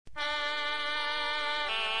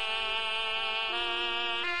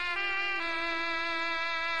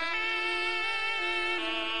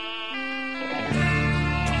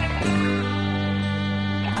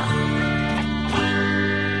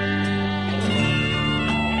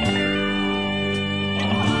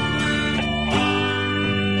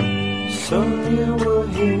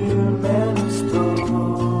hear many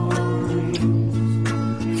stories.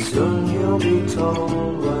 Soon you'll be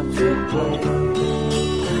told what took place.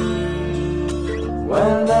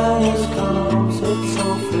 When the news comes, it's so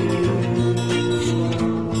fiction,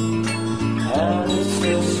 and it's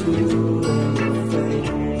just you and your face.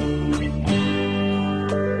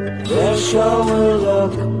 Their show will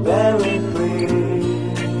look very pretty.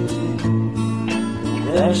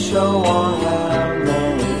 Their show won't have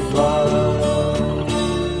many flaws.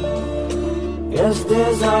 It's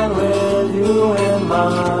designed with you in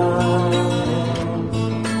mind.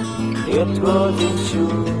 It will teach you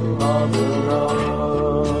all the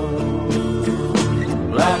road.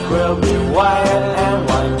 Black will be white and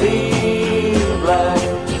white be black.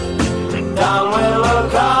 Down will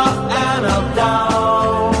look up and up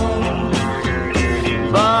down.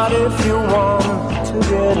 But if you want to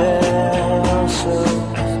get answers,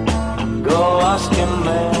 go ask a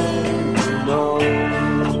man who knows.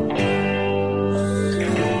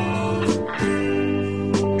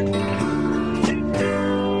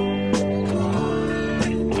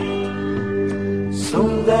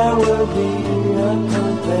 Soon there will be a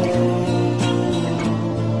campaign.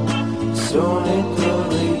 Soon it will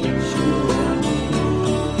reach you and me.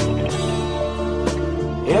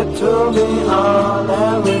 It will be on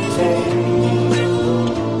every table.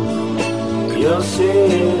 You'll see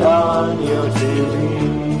it on your TV.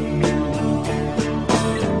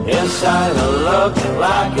 Inside it'll look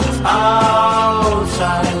like it's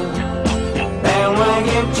outside. And we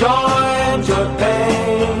give joy and your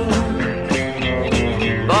pain.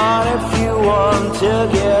 But if you want to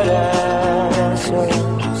get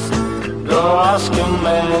answers, go ask a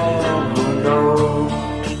man who knows.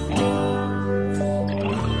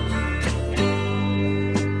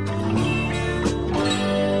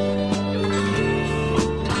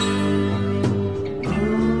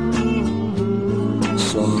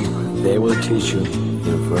 They will teach you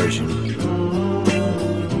your version.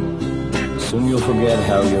 Soon you'll forget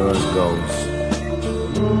how yours goes.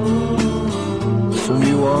 Soon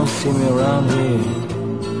you won't see me around here,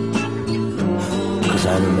 'cause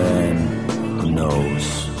I'm a man who knows.